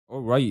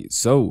Alright,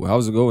 so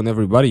how's it going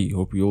everybody?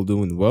 Hope you're all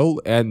doing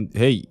well. And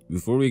hey,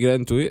 before we get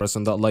into it, press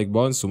on that like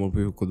button so more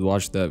people could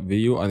watch that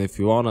video. And if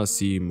you wanna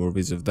see more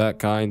videos of that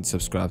kind,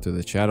 subscribe to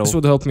the channel. This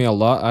would help me a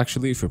lot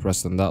actually if you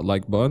press on that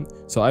like button.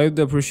 So I would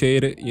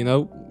appreciate it, you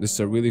know. This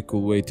is a really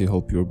cool way to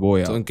help your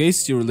boy out. So in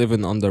case you're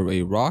living under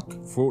a rock,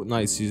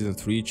 Fortnite Season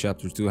 3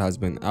 Chapter 2 has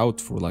been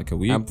out for like a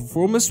week. And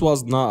performance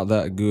was not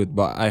that good,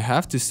 but I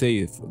have to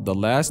say the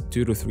last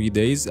 2 to 3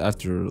 days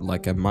after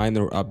like a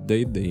minor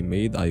update they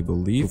made, I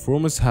believe,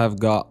 performance have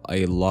got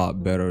a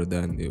lot better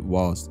than it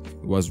was.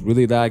 It was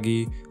really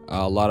laggy.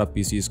 A lot of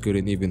PCs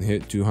couldn't even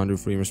hit 200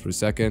 frames per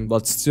second,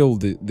 but still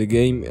the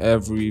game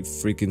every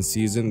freaking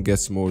season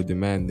gets more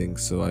demanding.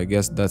 So I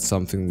guess that's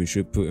something we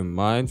should put in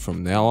mind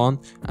from now on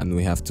and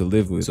we have to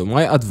live with. So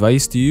my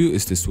advice to you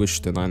is to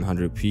switch to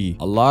 900p.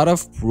 A lot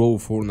of pro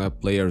Fortnite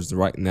players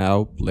right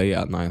now play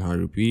at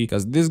 900p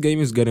because this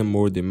game is getting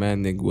more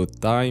demanding with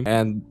time.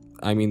 And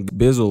I mean,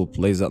 Bizzle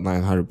plays at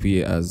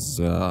 900p as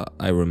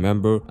I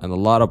remember, and a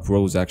lot of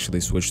pros actually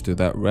switch to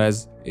that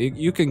res.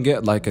 You can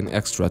get like an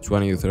extra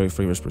 20 to 30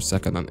 frames per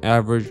second on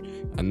average,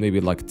 and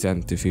maybe like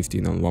 10 to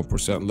 15 on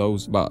 1%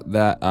 lows. But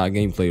that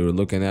gameplay you're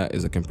looking at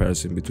is a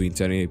comparison between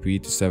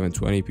 1080p to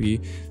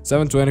 720p.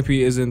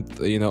 720p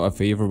isn't, you know, a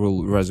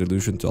favorable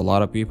resolution to a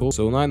lot of people,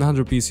 so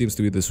 900p seems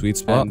to be the sweet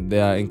spot. And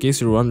in case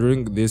you're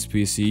wondering, this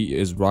PC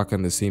is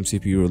rocking the same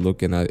CPU you're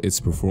looking at its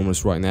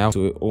performance right now,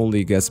 so it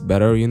only gets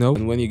better, you know.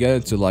 And when you get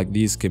into like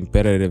these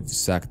competitive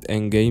stacked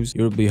end games,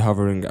 you'll be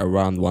hovering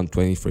around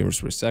 120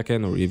 frames per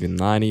second or even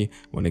 90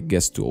 when it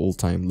gets to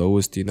all-time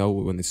lowest, you know,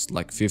 when it's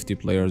like 50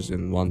 players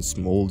in one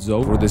small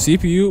zone. For the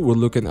CPU, we're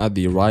looking at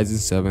the Ryzen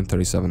 7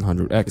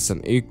 3700X. It's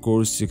an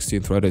 8-core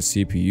 16-threaded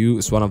CPU.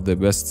 It's one of the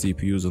best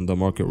CPUs on the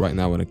market right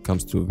now when it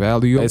comes to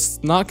value.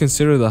 It's not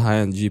considered a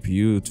high-end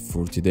GPU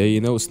for today,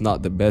 you know. It's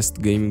not the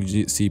best gaming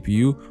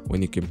CPU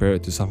when you compare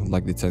it to something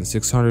like the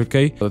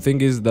 10600K. The thing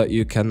is that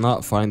you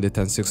cannot find the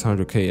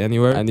 10600K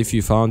anywhere, and if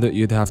you found it,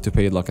 you'd have to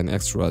pay like an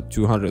extra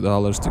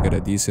 $200 to get a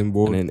decent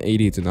board and then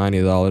 $80 to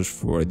 $90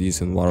 for a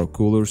decent water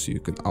cooler, so you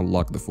can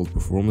unlock the full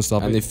performance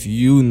of it. And if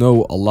you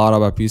know a lot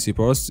about PC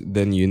parts,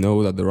 then you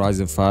know that the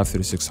Ryzen 5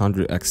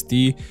 3600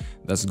 XT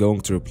that's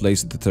going to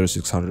replace the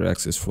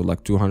 3600X is for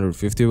like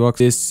 250 bucks.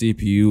 This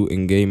CPU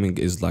in gaming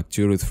is like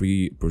 2 to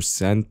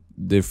 3%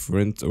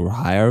 different or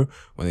higher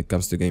when it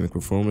comes to gaming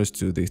performance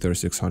to the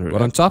 3600.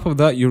 But on top of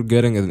that, you're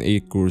getting an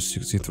 8-core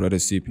 16-threaded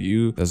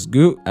CPU that's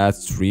good at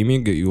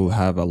streaming. You'll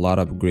have a lot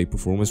of great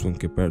performance when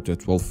compared to a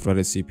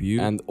 12-threaded CPU.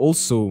 And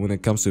also when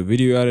it comes to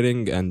video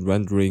editing and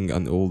rendering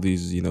and all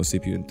these, you know,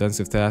 CPU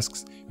intensive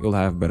tasks, you'll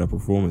have better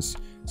performance.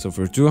 So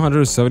for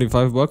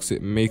 275 bucks,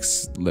 it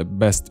makes the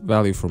best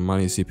value for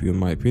money CPU in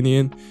my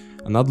opinion.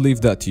 And I'd leave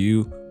that to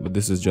you, but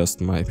this is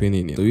just my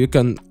opinion. So you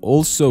can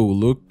also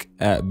look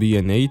at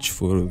B&H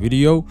for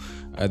video,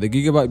 the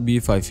Gigabyte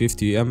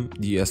B550M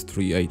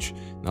DS3H.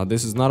 Now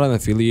this is not an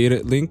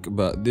affiliated link,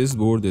 but this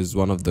board is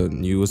one of the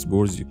newest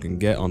boards you can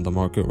get on the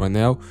market right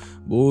now.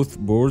 Both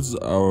boards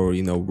are,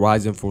 you know,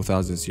 Ryzen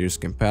 4000 series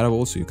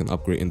compatible, so you can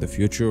upgrade in the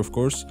future, of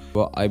course.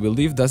 But I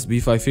believe that's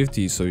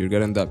B550, so you're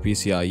getting that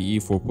PCIe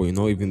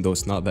 4.0, even though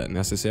it's not that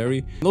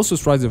necessary. And also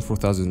it's Ryzen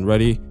 4000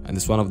 ready, and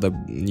it's one of the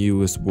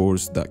newest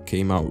boards that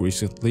came out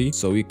recently,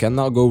 so you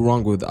cannot go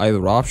wrong with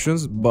either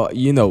options. But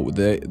you know,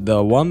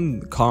 the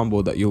one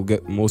combo that you'll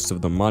get most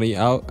of the money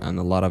out and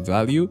a lot of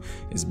value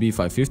is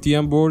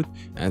B550M board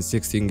and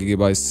 16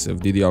 gigabytes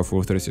of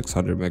DDR4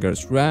 3600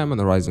 MHz RAM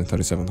and a Ryzen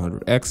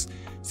 3700X.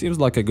 Seems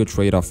like a good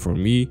trade-off for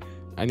me,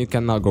 and you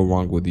cannot go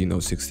wrong with, you know,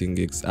 16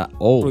 gigs at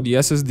all. For the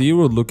SSD,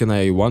 we're looking at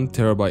a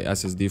 1TB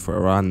SSD for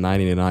around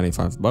 90 to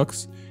 95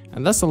 bucks,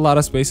 and that's a lot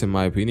of space in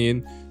my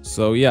opinion.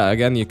 So yeah,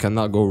 again, you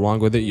cannot go wrong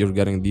with it. You're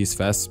getting these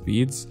fast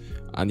speeds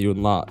and you'll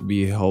not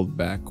be held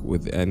back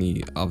with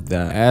any of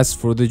that. As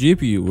for the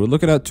GPU, we're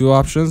looking at two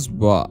options,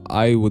 but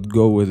I would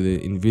go with the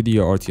NVIDIA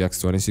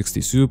RTX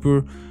 2060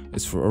 Super.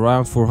 It's for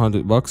around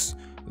 400 bucks.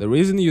 The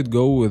reason you'd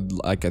go with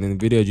like an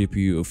NVIDIA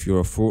GPU if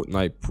you're a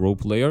Fortnite pro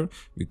player,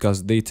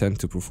 because they tend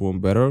to perform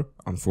better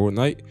on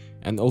Fortnite,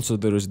 and also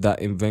there is that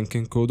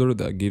EVGA encoder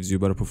that gives you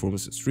better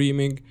performance in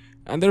streaming,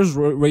 and there's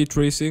ray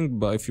tracing,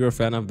 but if you're a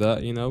fan of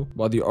that, you know.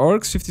 But the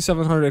RX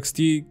 5700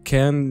 XT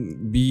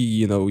can be,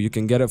 you know, you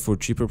can get it for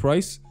cheaper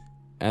price,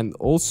 and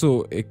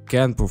also it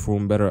can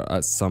perform better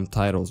at some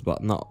titles,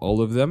 but not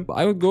all of them. But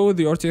I would go with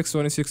the RTX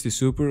 2060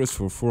 Super. It's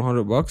for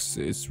 400 bucks.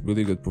 It's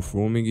really good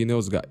performing, you know.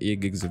 It's got 8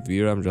 gigs of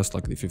VRAM, just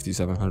like the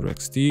 5700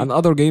 XT. And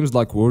other games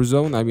like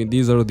Warzone, I mean,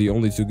 these are the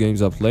only two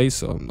games I play,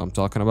 so I'm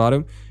talking about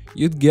them.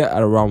 You'd get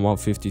at around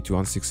 150 to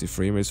 160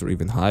 frame rates or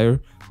even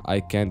higher. I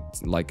can't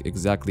like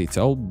exactly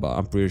tell, but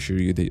I'm pretty sure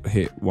you'd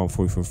hit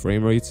 144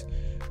 frame rates.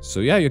 So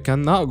yeah, you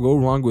cannot go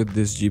wrong with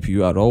this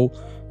GPU at all,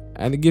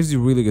 and it gives you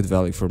really good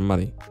value for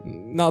money.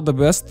 Not the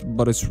best,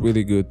 but it's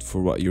really good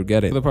for what you're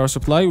getting. For the power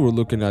supply, we're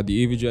looking at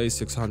the EVGA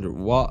 600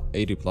 watt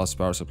 80 plus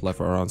power supply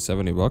for around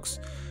 70 bucks.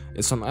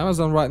 It's on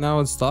Amazon right now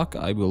in stock,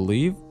 I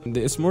believe. And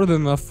it's more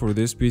than enough for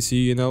this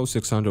PC, you know.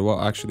 600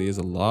 watt actually is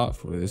a lot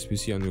for this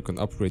PC, and you can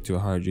upgrade to a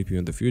higher GPU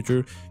in the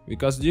future,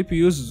 because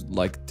GPUs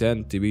like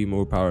tend to be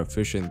more power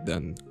efficient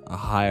than a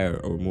higher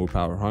or more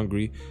power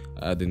hungry,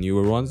 the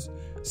newer ones.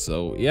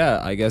 So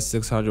yeah, I guess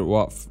 600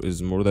 watt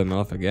is more than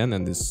enough again,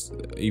 and this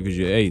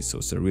EVGA, so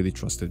it's a really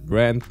trusted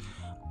brand.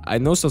 I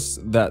know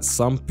that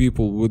some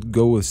people would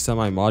go with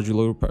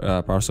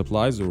semi-modular power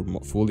supplies or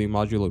fully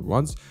modular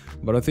ones,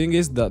 but the thing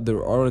is that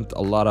there aren't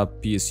a lot of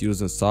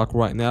PSUs in stock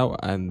right now,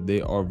 and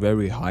they are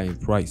very high in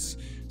price.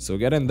 So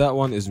getting that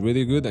one is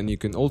really good, and you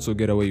can also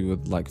get away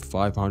with like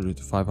 500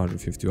 to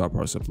 550 watt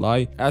power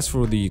supply. As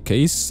for the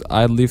case,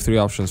 I'd leave 3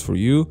 options for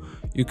you.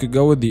 You could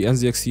go with the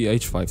NZXT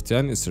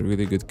H510. It's a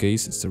really good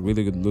case. It's a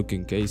really good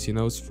looking case, you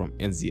know. It's from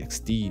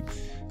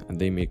NZXT, and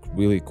they make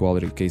really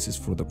quality cases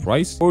for the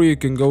price. Or you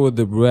can go with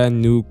the brand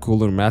new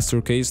Cooler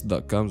Master case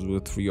that comes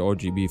with 3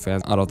 RGB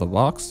fans out of the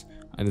box,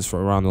 and it's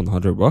for around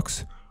 100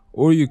 bucks.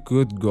 Or you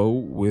could go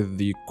with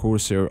the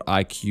Corsair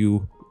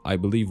IQ, I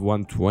believe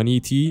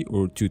 120T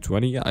or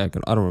 220, I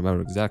don't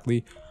remember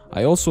exactly.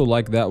 I also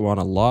like that one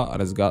a lot,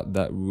 and it's got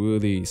that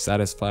really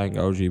satisfying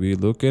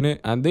RGB look in it,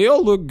 and they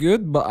all look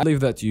good. But I leave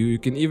that to you. You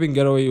can even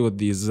get away with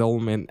the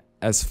Zellman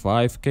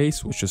S5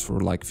 case, which is for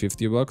like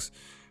 50 bucks.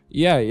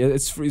 Yeah,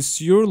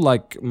 it's your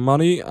like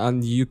money,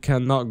 and you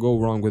cannot go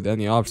wrong with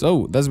any option.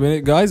 So that's been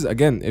it, guys.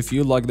 Again, if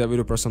you like that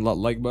video, press on that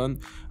like button,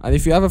 and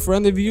if you have a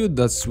friend of you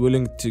that's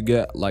willing to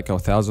get like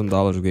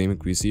 $1,000 gaming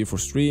PC for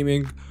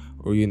streaming,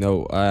 or you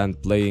know,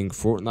 and playing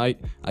Fortnite,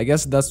 I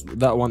guess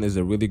that one is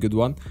a really good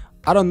one.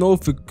 I don't know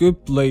if it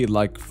could play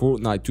like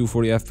Fortnite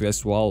 240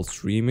 FPS while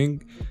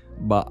streaming,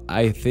 but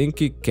I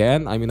think it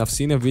can. I mean, I've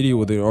seen a video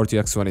with the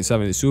RTX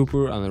 2070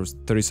 Super and there's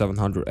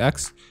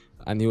 3700X,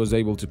 and he was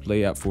able to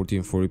play at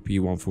 1440p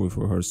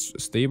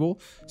 144Hz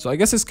stable, so I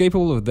guess it's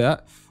capable of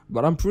that.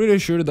 But I'm pretty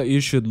sure that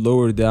you should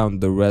lower down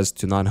the res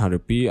to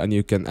 900p, and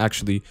you can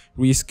actually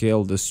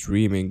rescale the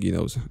streaming, you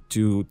know,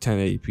 to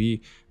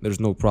 1080p. There's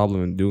no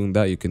problem in doing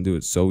that. You can do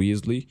it so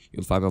easily.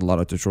 You'll find a lot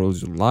of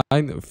tutorials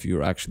online if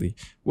you're actually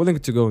willing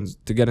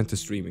to get into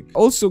streaming.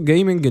 Also,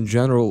 gaming in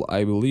general,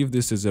 I believe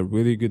this is a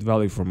really good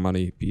value for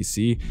money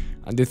PC,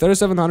 and the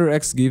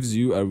 3700X gives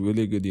you a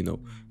really good, you know,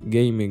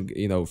 gaming,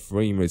 you know,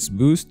 frame rates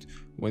boost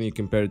when you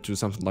compare it to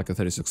something like a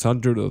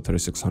 3600 or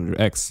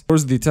 3600X. Of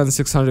course, the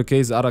 10600K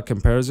is out of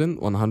comparison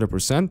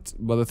 100%,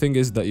 but the thing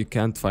is that you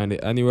can't find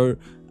it anywhere,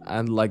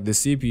 and like the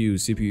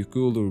CPU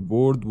cooler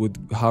board would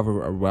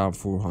hover around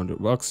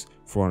 400 bucks,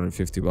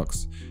 450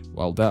 bucks,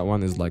 while that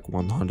one is like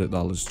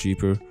 $100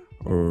 cheaper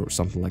or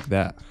something like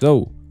that.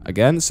 So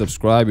again,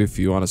 subscribe if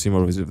you want to see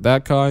more videos of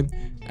that kind,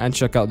 and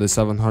check out the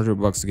 700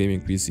 bucks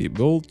gaming PC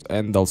build,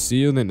 and I'll see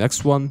you in the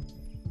next one.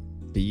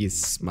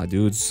 Peace, my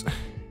dudes.